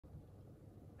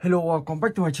Hello, come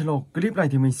back to my channel. Clip này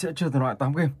thì mình sẽ chơi thể loại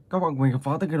 8 game. Các bạn cùng mình khám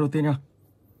phá tới game đầu tiên nha.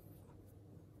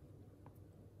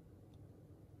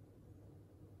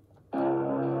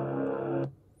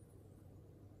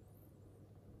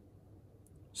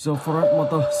 The Forest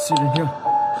Motor Siren here.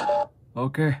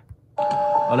 Ok.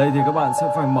 Ở đây thì các bạn sẽ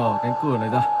phải mở cánh cửa này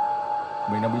ra.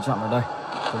 Mình đang bị chặn ở đây,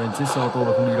 cho nên chiếc xe ô tô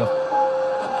là không đi được.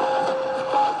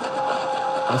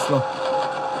 Let's go.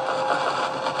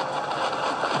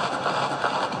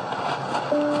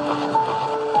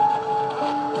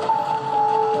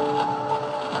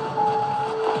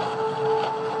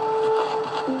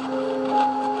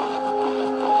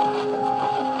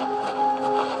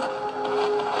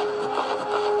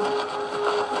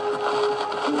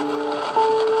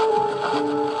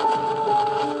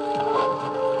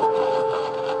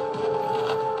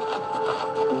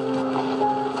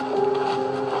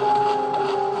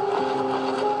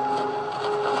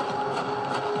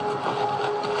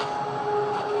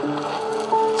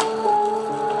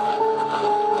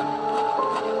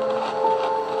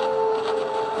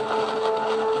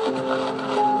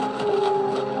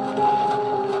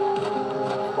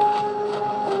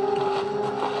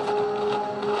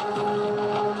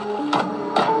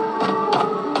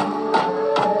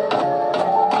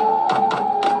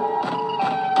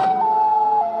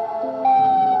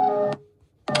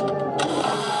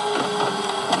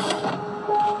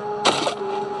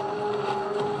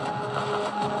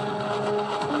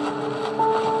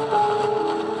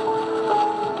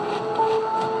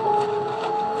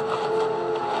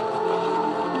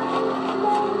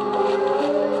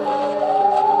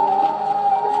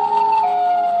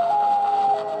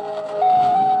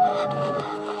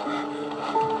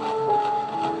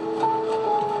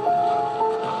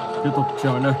 Tiếp tục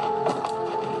trèo lên đây.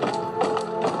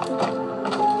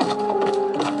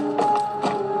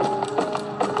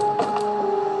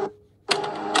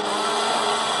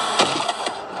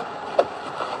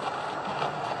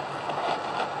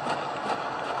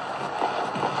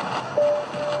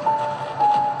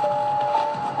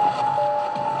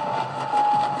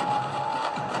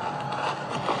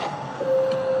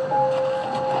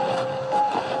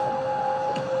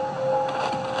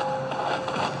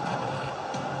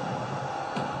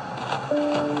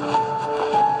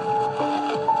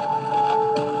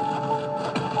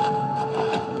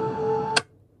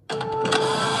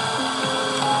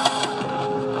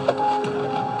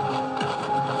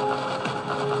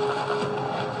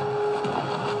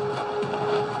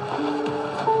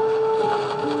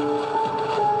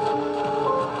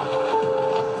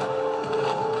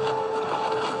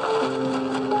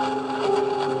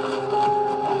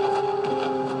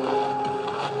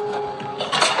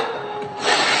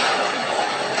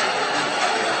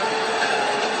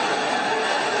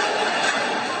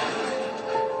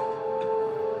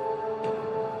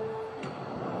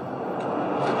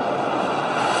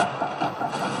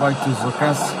 Back to the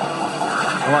cast.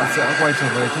 Các bạn sẽ quay trở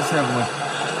về chiếc xe của mình.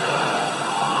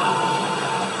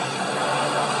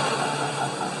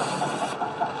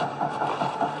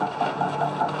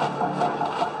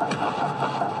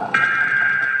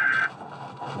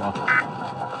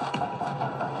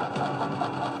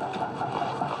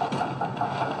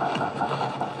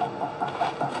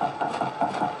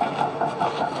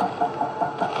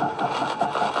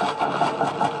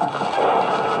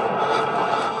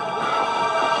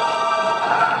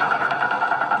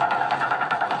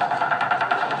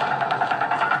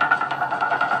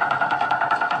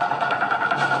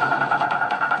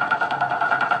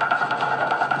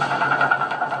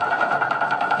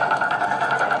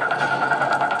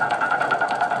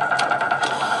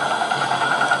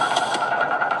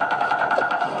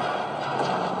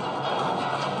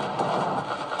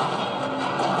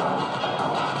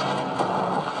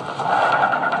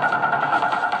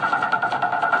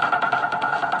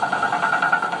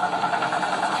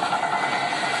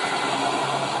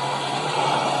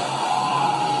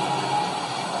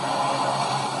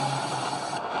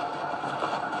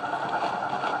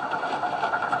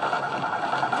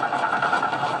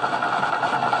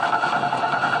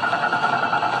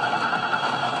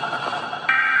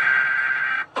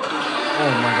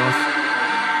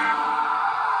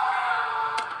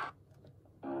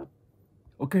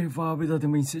 Ok, và bây giờ thì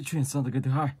mình sẽ chuyển sang tới cái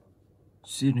thứ hai.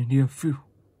 Siren here Phil.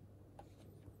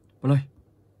 Play.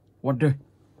 One day.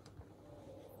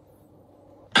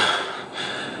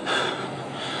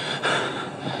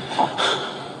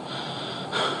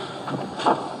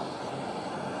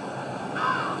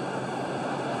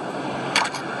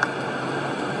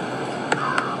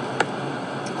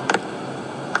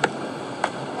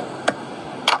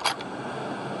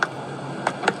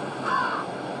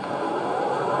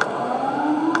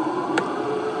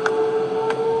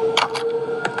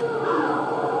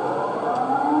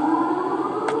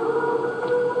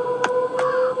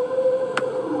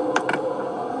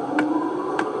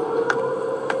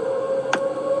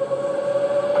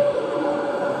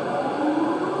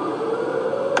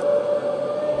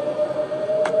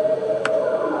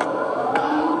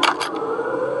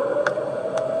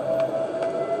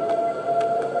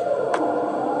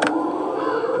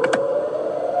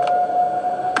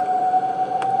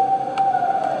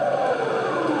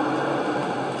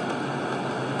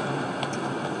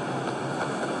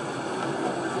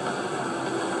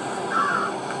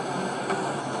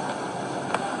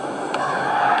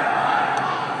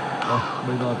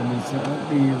 giờ thì mình sẽ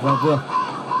đi vào vườn.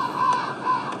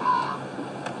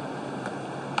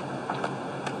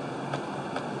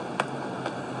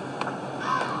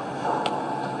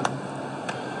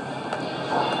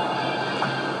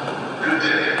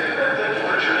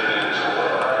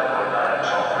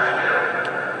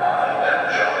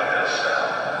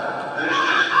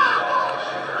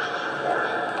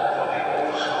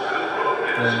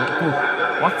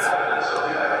 What?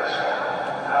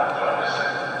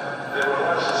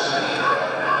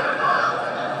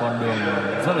 Con đường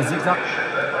rất là rích rắc.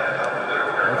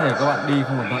 Có thể các bạn đi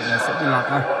không cẩn thận là sẽ bị lạc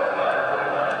ngay.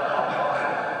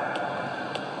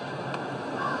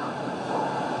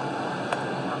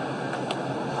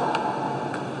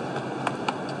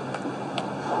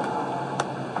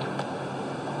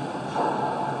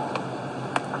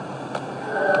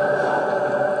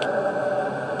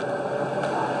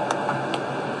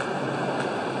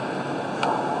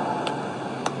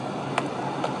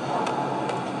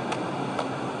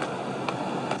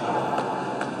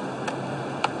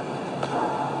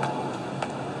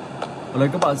 Ở đây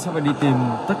các bạn sẽ phải đi tìm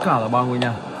tất cả là 3 ngôi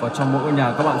nhà, và trong mỗi ngôi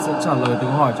nhà các bạn sẽ trả lời từng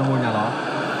câu hỏi trong ngôi nhà đó.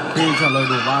 Khi trả lời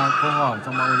đủ 3 câu hỏi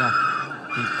trong 3 ngôi nhà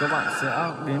thì các bạn sẽ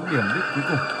đến điểm đích cuối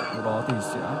cùng, lúc đó thì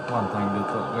sẽ hoàn thành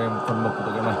được tựa game phần 1 của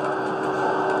tựa game này.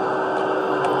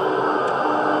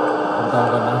 Chúng ta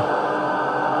gần đây.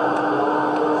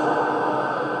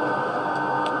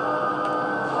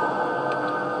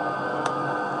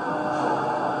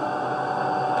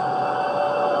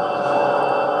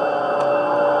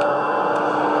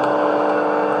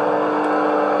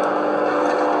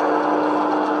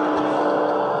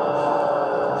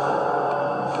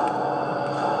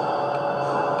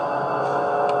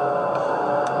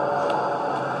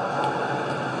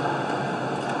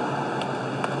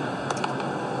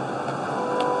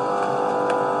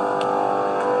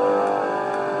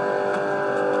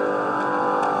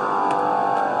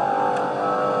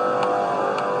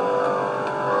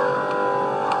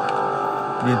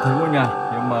 Nhìn thấy ngôi nhà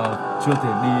nhưng mà chưa thể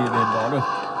đi đến đó được.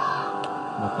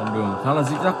 Một con đường khá là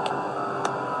rích rắc.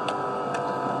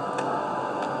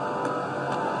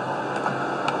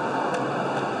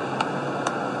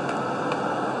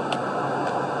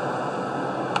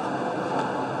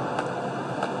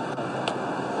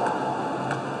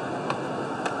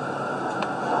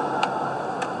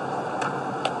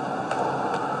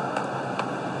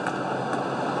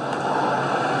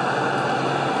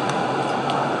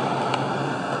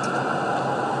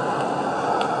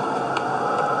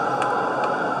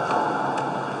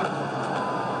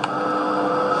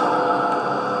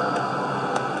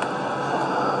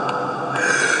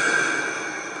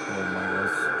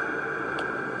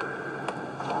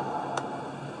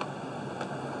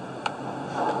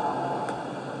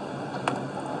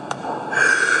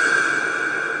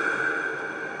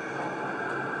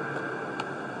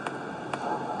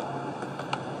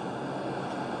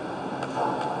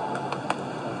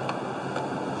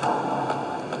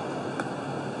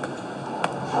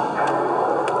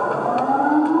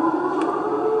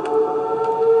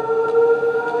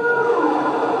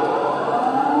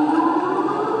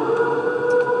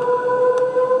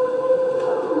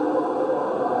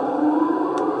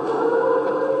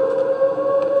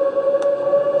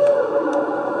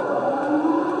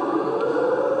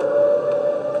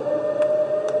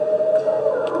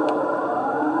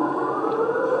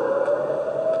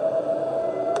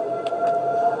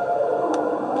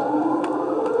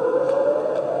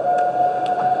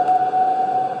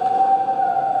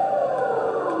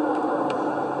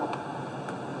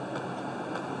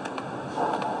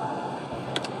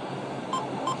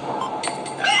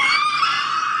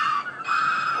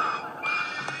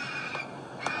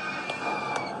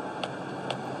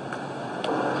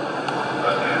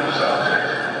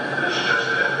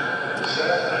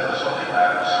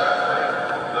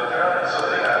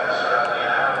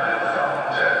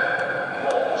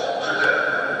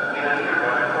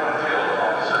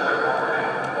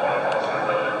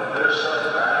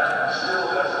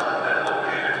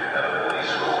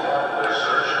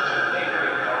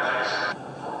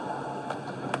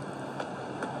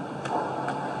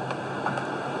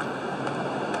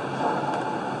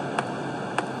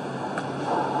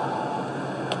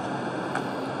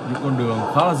 Những con đường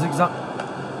khá là rích rắc.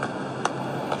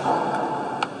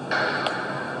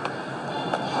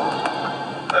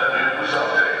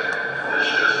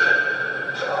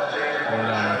 Ngôi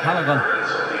nhà này khá là gần,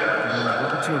 nhưng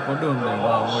vẫn chưa có đường để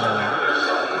vào ngôi nhà này.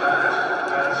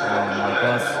 Oh my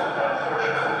god.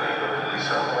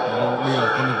 Đi ở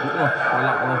con đường cũ rồi, quay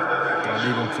lại rồi, và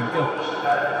đi đường chính kia.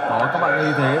 Đó, các bạn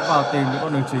như thế vào tìm những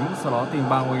con đường chính, sau đó tìm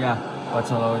 3 ngôi nhà và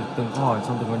trả lời từng câu hỏi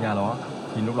trong từng ngôi nhà đó.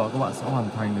 thì lúc đó các bạn sẽ hoàn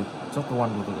thành được chapter 1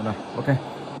 của tựa này. Ok.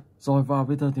 Rồi và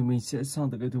bây giờ thì mình sẽ sang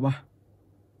tựa game thứ 3.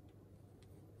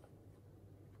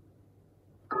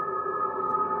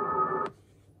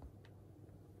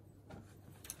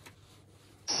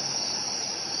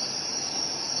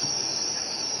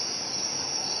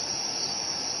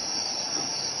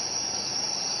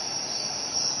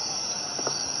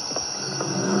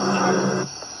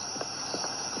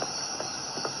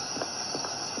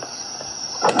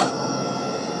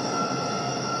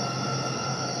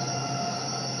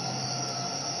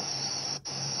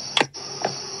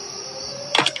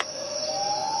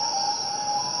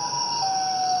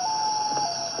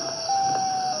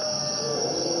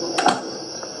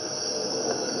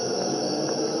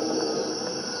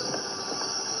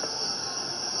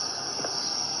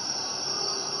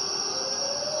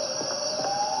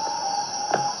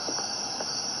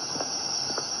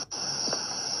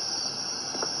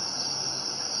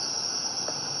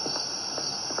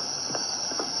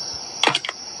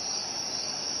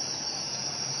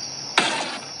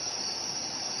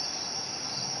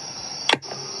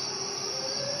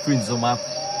 Freddys map.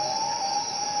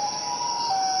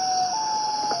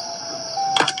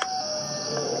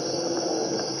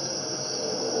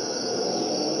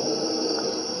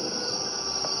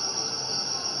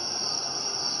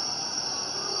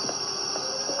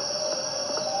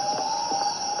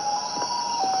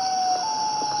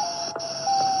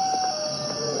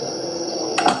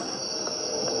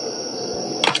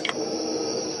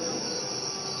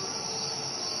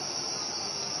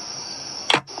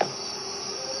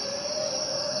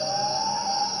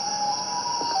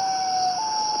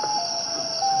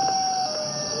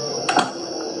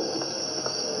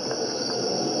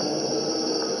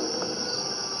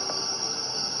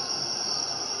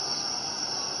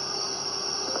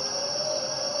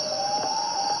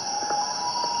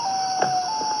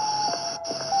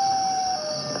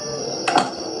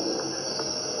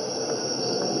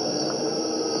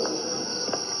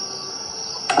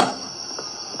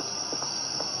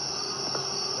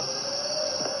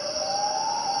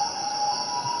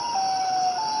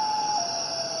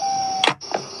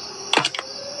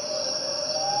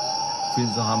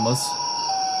 Hammers.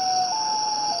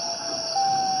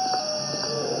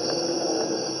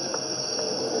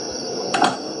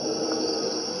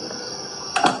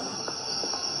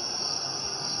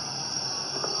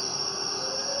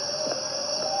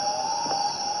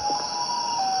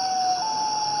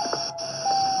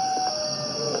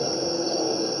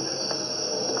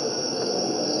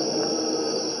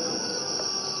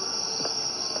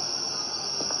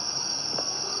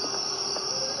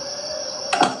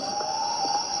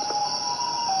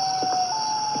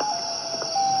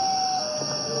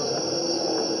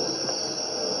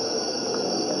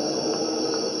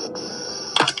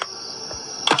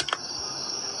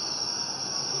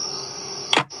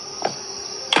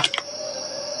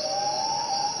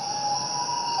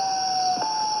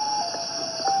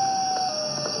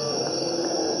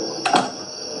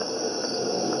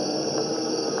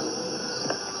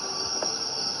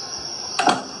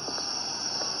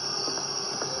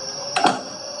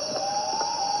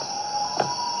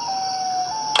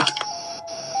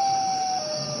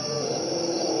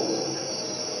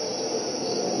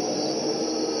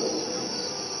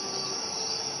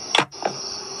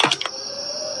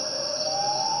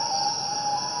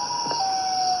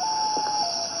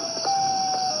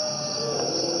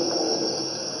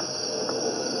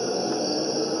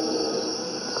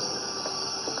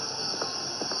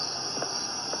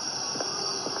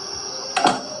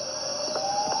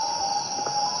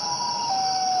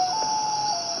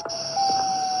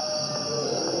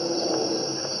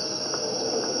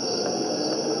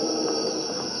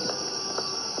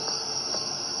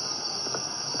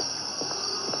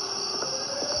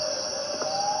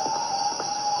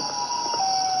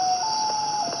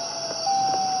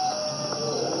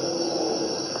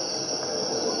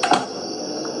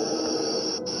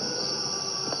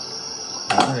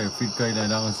 Pin cây này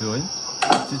đang ở dưới,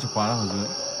 chiếc chìa khóa đang ở dưới.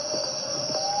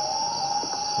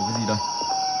 Có cái gì đây?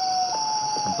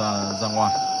 Chúng ta ra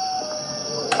ngoài.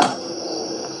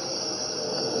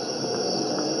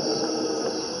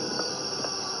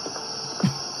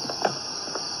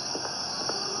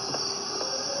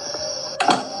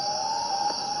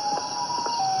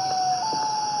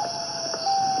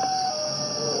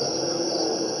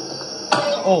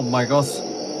 Oh my god,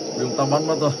 bị ông ta bắt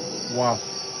mất rồi. Wow.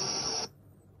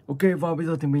 Ok, và bây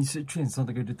giờ thì mình sẽ chuyển sang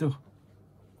tới cái thứ tư.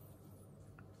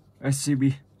 SCP,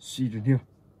 Siren here.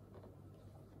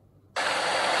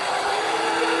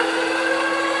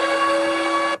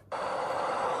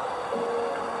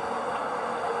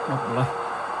 Đọc lại.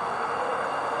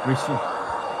 Risu.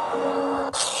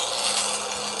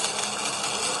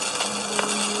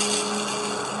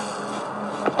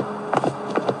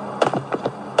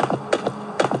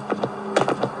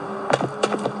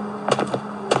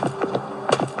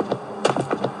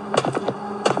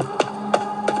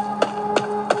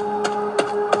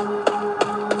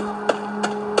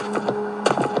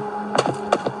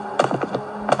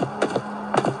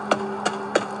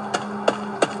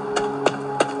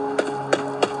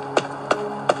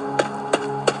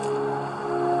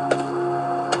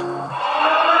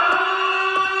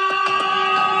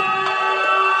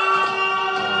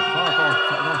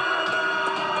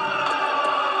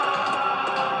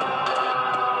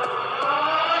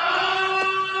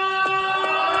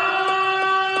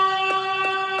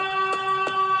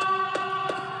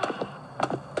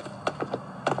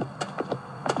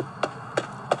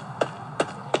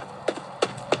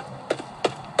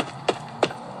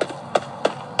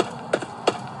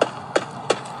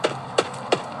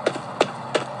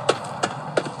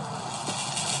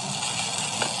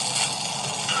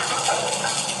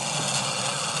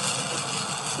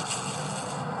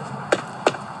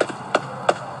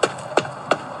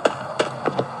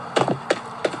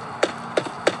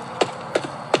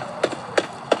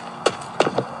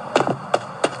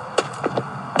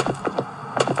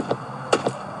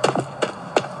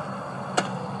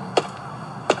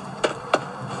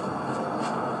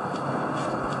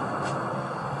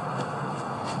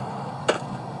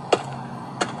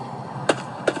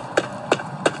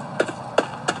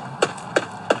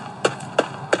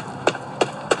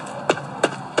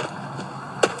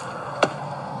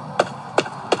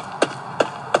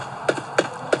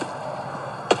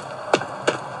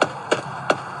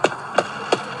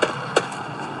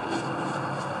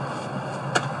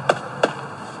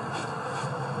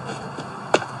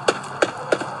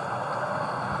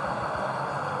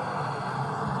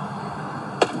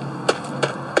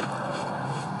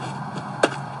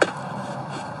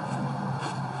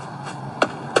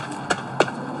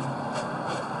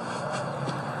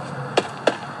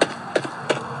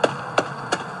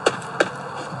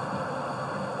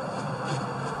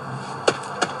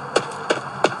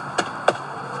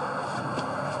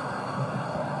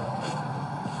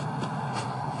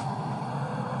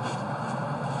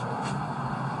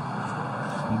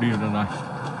 Đi được này.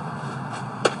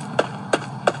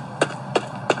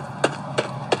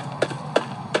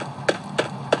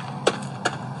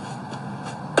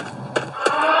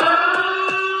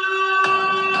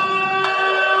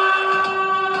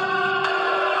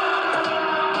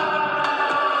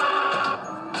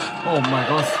 Oh my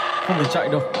god, không thể chạy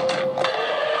được.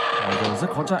 Rồi rất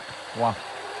khó chạy. Wow.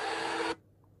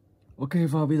 Ok,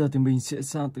 và bây giờ thì mình sẽ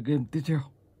sang từ game tiếp theo,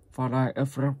 Freddys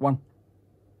F1.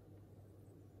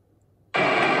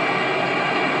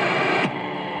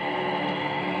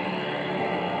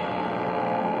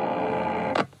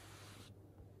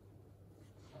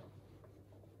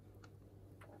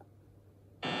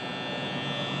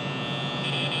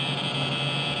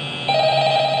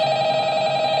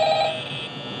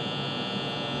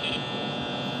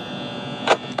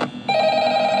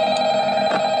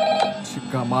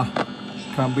 Kama,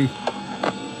 Kambi,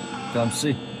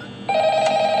 Kamsi.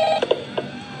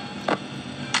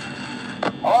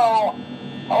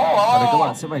 Ở đây các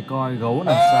bạn sẽ phải coi gấu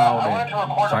làm sao để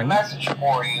tránh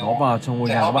nó vào trong ngôi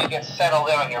nhà các bạn.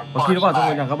 Và khi nó vào trong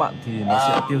ngôi nhà các bạn thì nó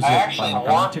sẽ tiêu diệt và nó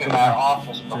cắn chiếc này.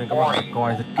 Cho nên các bạn phải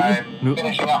coi thật kỹ nữa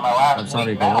làm sao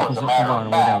để gấu không vào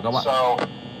trong ngôi nhà các bạn.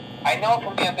 I know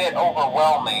it can be a bit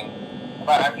overwhelming,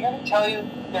 but I'm here to tell you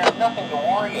there's nothing to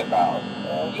worry about.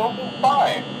 You'll be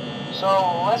fine. So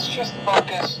let's just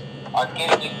focus on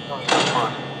getting you through your first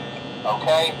week,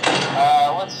 okay?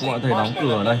 Let's see. Các bạn có thể đóng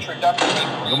cửa ở đây.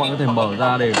 Các bạn có thể mở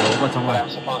ra để gấu vào trong này.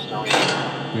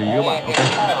 Tùy các bạn, ok.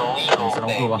 Mình sẽ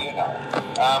đóng cửa vào.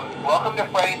 Welcome to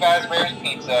Freddys Fazbear's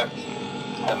Pizza,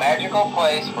 a magical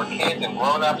place for kids and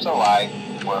grown-ups alike.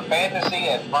 Where fantasy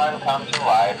and fun come to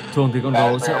life. Thường thì con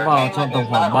gấu sẽ vào trong tầm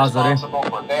khoảng 3 giờ đêm.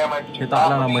 Hiện tại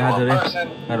là 12 giờ đêm,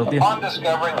 ngày đầu tiên.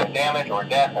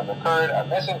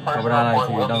 Camera này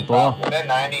thì đang tối rồi.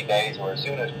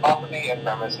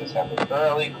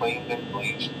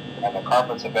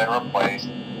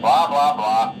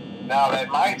 Now that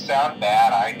might sound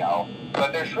bad, I know,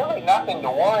 but there's really nothing to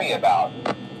worry about.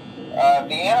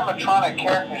 The animatronic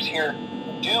characters here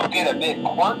do get a bit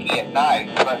quirky at night,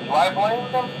 but do I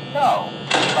blame them? No.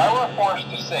 If I were forced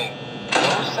to sing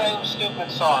those same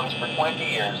stupid songs for 20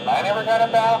 years and I never got a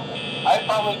bath, I'd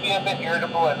probably be a bit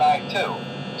irritable at night too.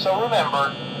 So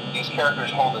remember, these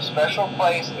characters hold a special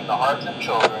place in the hearts of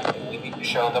children and we need to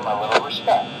show them a little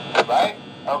respect, right?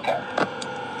 Okay.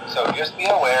 So just be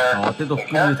aware, Đó, tiếp tục the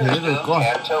cứ như thế characters rồi do coi.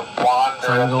 tend to wander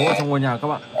Tránh a gấu ở bit. trong ngôi nhà các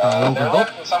bạn, càng lâu càng They're tốt.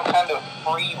 left in some kind of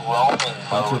free roaming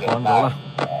Đó, chưa mode có at con gấu nào. night.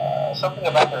 Something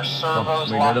about their Rồi,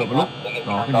 servos mình đã đợi locking một lúc. up, they get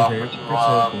Đó, cứ turned như off thế, for too cách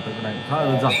chơi của long. tựa này khá là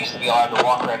đơn giản. They used to be allowed to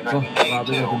walk around Rồi, during the day và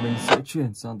bây giờ thì too. mình sẽ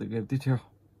chuyển sang tựa game tiếp theo.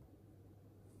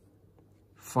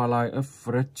 Fly of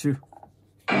Freddys.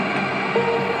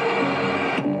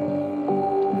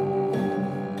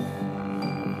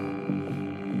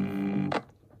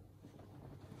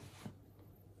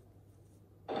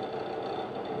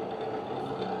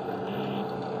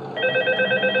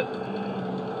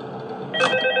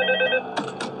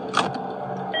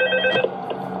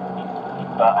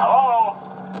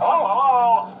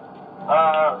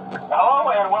 Hello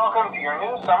and welcome to your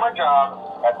new summer job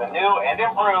at the new and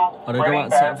improved Ở đây các bạn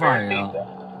sẽ phải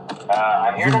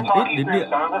I'm here to dùng talk ít you đến through điện,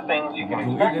 some of the things you can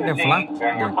dùng ít expect đến to đèn see flash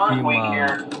during để your first khi week mà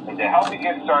here and to help you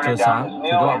get trời started down sáng this thì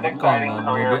new các bạn and vẫn còn exciting dùng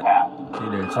career điện path. thì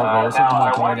để cho gấu sẽ không vào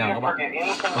trong ngôi nhà các bạn.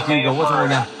 Và khi gấu vào trong ngôi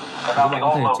nhà thì các bạn có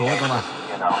thể trốn vào trong này.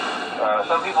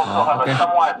 Some people still have a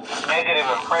somewhat negative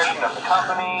impression of the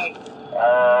company.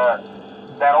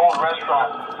 That old restaurant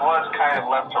was kind of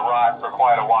left to rot for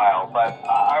quite a while, but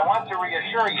I want to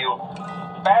reassure you,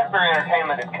 Fazbear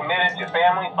Entertainment is committed to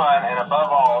family fun and above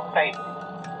all, safety.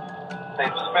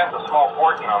 They've spent a small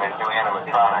fortune on these new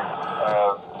animatronics.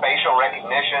 Facial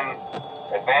recognition,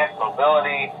 advanced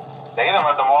mobility. They even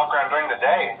let them walk around during the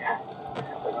day.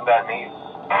 Isn't that neat?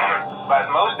 But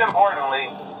most importantly,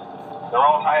 they're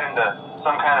all tied into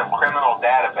some kind of criminal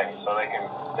database so they can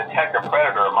detect a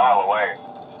predator a mile away.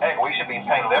 Heck, we should be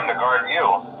paying them to guard you.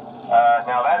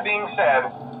 Now that being said,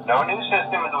 no new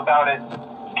system is without its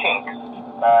kinks.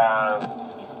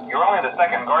 You're only the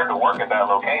second guard to work at that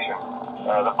location.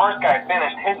 The first guy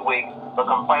finished his week but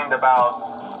complained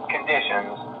about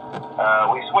conditions.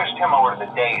 We switched him over to the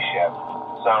day shift.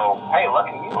 So, hey,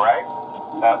 lucky you, right?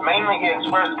 Mainly he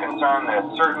expressed concern that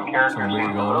certain characters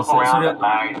seem to move around at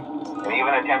night and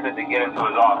even attempted to get into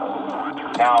his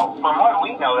office. Now, from what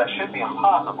we know, that should be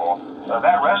impossible.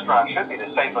 That restaurant should be the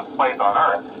safest place on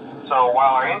Earth. So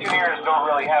while our engineers don't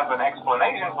really have an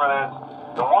explanation for this,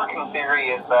 the working theory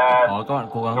is that the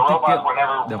robots were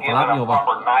never given a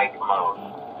proper night mode.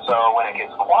 So when it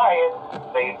gets quiet,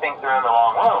 they think they're in the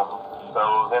wrong room. So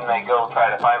then they go try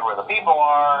to find where the people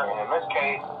are, and in this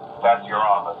case, that's your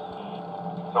office.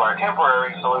 So our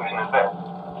temporary solution is this.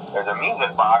 There's a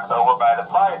music box over by the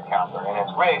prize counter, and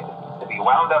it's rigged to be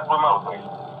wound up remotely.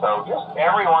 So just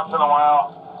every once in a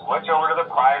while, switch over to the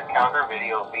prize counter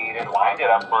video feed and wind it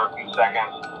up for a few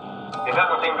seconds. It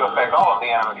doesn't seem to affect all of the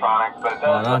animatronics, but it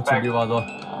does affect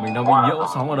mình đang bị nhiễu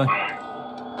sóng ở đây.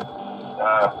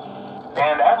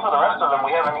 And as for the rest of them,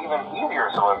 we have an even easier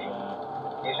solution.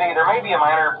 You see, there may be a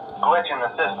minor glitch in the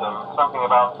system, something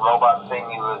about robots seeing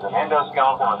you as an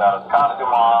endoskeleton without a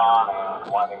costume on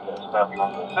and wanting to stuff you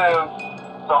into a suit.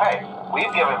 So hey,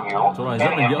 we've given you an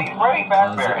empty Freddy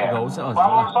Fazbear head.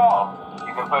 Problem solved.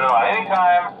 You can put it on any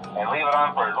time and leave it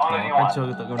on for as long as you want.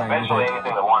 Eventually,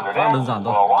 anything that wandered in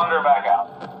will wander back out.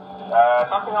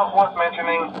 Something else worth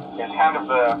mentioning is kind of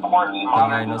the quirky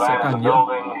modern design of the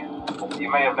building. You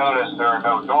may have noticed there are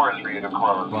no doors for you to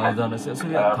close.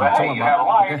 But hey, you have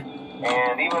life,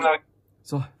 and even though...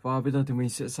 Rồi, và bây giờ thì mình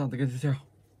sẽ sang tới cái tiếp theo.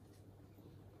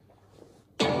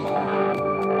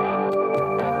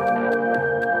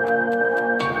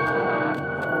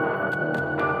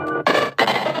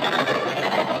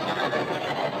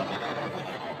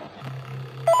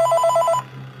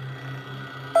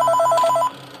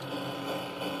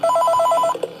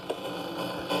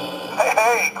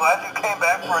 Hey, glad you came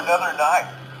back for another night.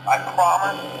 I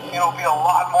promise it'll be a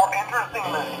lot more interesting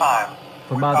this time.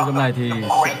 Phần 3 tựa game này thì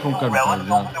sẽ không cần phải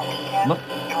mất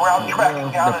đèn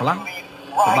flash.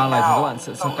 Phần 3 này thì các bạn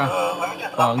sẽ sang cam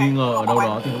và nghi ngờ ở đâu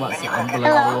đó thì các bạn sẽ ấn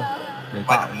play audio để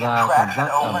tạo ra cảm giác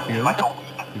cảm tiếng.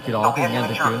 Thì khi đó thì nghe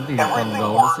thấy tiếng thì con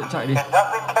gấu nó sẽ chạy đi.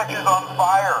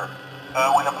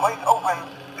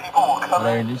 Ở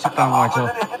đây những chiếc cam ngoài trời.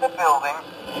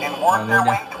 Và ngôi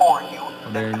nhà.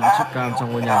 Ở đây những chiếc cam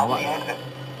trong ngôi nhà các bạn.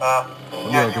 Có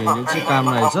điều thì những chiếc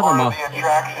cam này rất là mờ.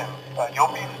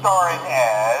 You'll be starring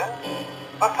as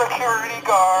a security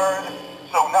guard.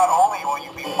 So not only will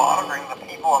you be monitoring the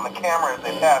people on the camera as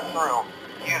they pass through,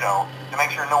 you know, to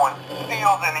make sure no one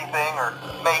steals anything or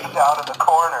makes out in the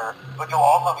corner, but you'll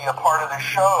also be a part of the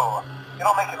show.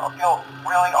 It'll make it feel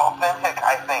really authentic,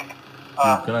 I think.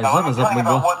 Cái này rất là giật mình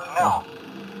luôn.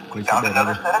 We found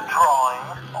another set of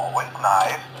drawings, always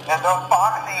nice, and a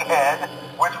foxy head,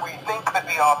 which we think could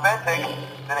be authentic.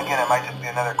 Then again, it might just be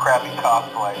another crappy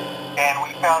cosplay. And we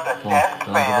found a desk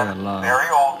fan, very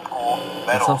old school,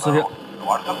 metal though.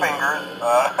 watch the fingers.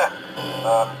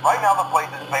 Right now the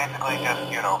place is basically just,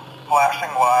 you know,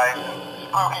 flashing lights and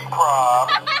spooky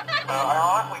props. I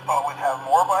honestly thought we'd have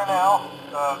more by now.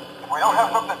 If we don't have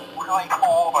something really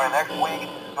cool by next week,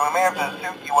 then we may have to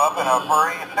suit you up in a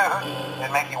furry suit and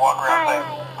make you walk around saying,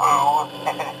 boo.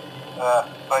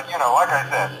 But, you know, like I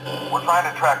said, we're trying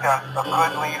to track down a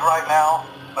good lead right now.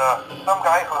 Some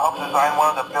guy who helped design one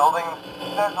of the buildings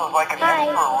says it was like an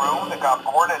extra room that got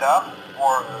boarded up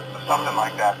or something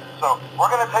like that. So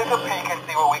we're going to take a peek and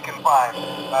see what we can find.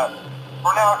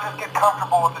 For now, just get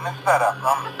comfortable with the new setup.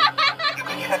 You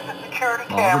can check the security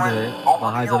cameras over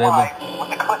to your right with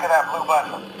the click of that blue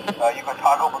button. You can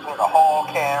toggle between the hall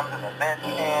cams and the vent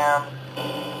cams.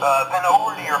 Then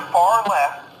over to your far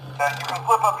left, you can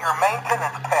flip up your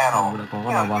maintenance panel. Có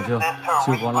con nào vào chưa?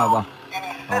 Chưa có nào vào.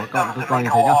 Đó, các bạn cứ coi như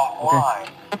thế nhá. Ok.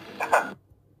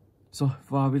 Rồi,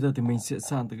 và bây giờ thì mình sẽ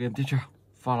sang tới game tiếp theo.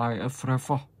 Fire Freddys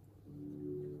 4.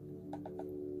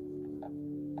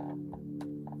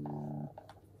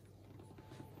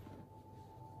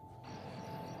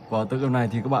 Và tới game này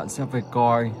thì các bạn sẽ phải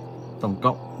coi tổng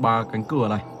cộng 3 cánh cửa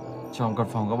này trong căn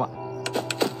phòng các bạn.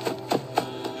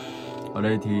 Ở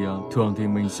đây thì thường thì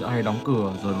mình sẽ hay đóng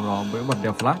cửa rồi nó mới bật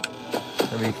đèn flash.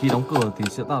 Tại vì khi đóng cửa thì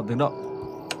sẽ tạo tiếng động.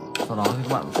 Sau đó thì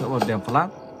các bạn sẽ bật đèn flash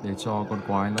để cho con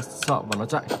quái nó sợ và nó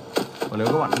chạy. Và nếu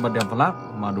các bạn bật đèn flash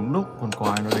mà đúng lúc con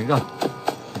quái nó đến gần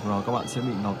thì lúc đó các bạn sẽ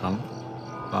bị nó cắn.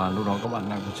 Và lúc đó các bạn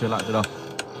lại còn chưa lại từ đâu.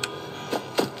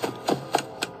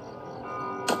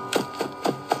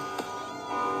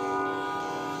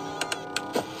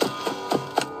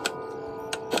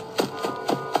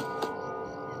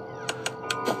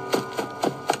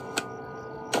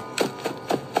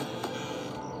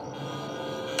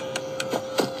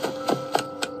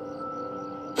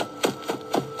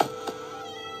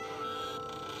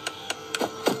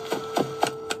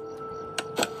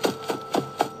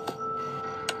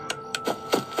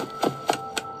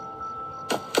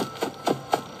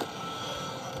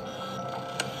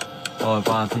 Rồi,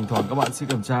 và thỉnh thoảng các bạn sẽ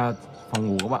kiểm tra phòng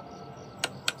ngủ các bạn,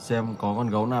 xem có con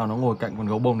gấu nào nó ngồi cạnh con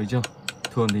gấu bông này chưa.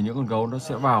 Thường thì những con gấu nó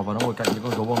sẽ vào và nó ngồi cạnh những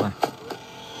con gấu bông này.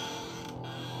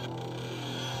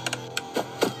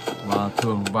 Và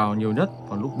thường vào nhiều nhất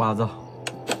vào lúc 3 giờ.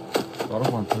 Đó là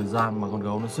khoảng thời gian mà con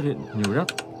gấu nó xuất hiện nhiều nhất.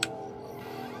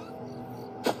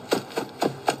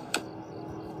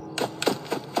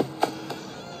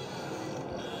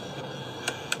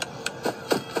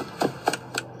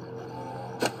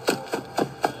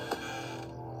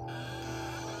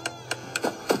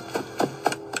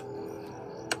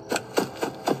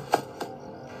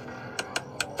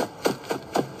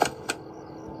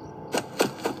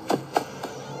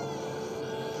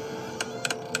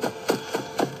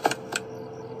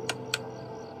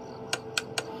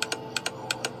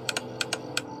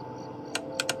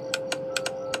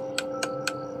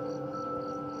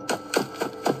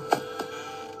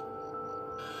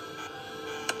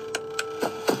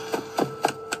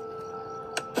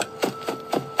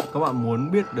 Các bạn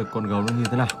muốn biết được con gấu nó như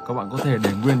thế nào, các bạn có thể để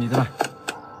nguyên như thế này.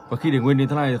 Và khi để nguyên như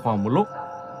thế này khoảng một lúc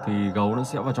thì gấu nó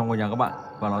sẽ vào trong ngôi nhà các bạn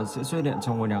và nó sẽ xuất hiện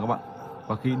trong ngôi nhà các bạn.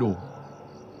 Và khi đủ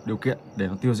điều kiện để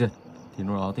nó tiêu diệt thì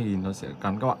lúc đó thì nó sẽ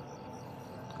cắn các bạn.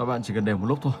 Các bạn chỉ cần để một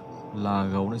lúc thôi là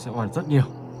gấu nó sẽ vào rất nhiều.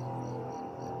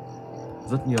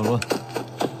 Rất nhiều luôn.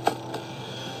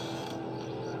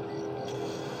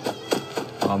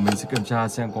 Và mình sẽ kiểm tra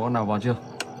xem có con nào vào chưa.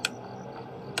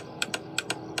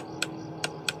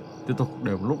 Tiếp tục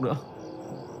để một lúc nữa.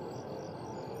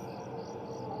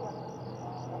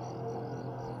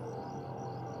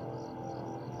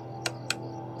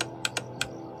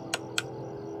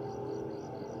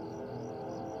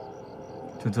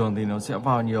 Thường thì nó sẽ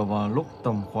vào nhiều vào lúc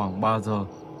tầm khoảng 3 giờ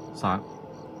sáng.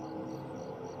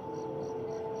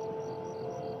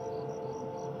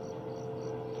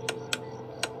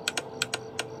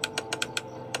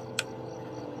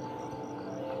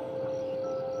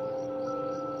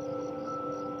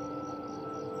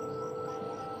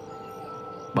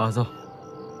 Giờ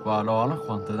và đó là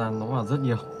khoảng thời gian nó vào rất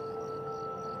nhiều.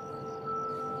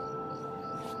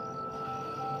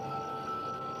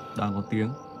 Đang có tiếng.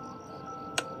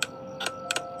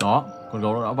 Đó, con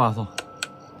gấu nó đã vào rồi.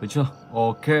 Thấy chưa?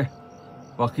 Ok.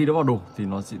 Và khi nó vào đủ thì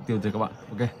nó sẽ tiêu diệt các bạn.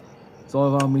 Ok.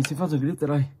 Rồi, và mình xin phép dừng clip tại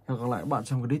đây. Hẹn gặp lại các bạn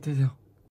trong clip tiếp theo.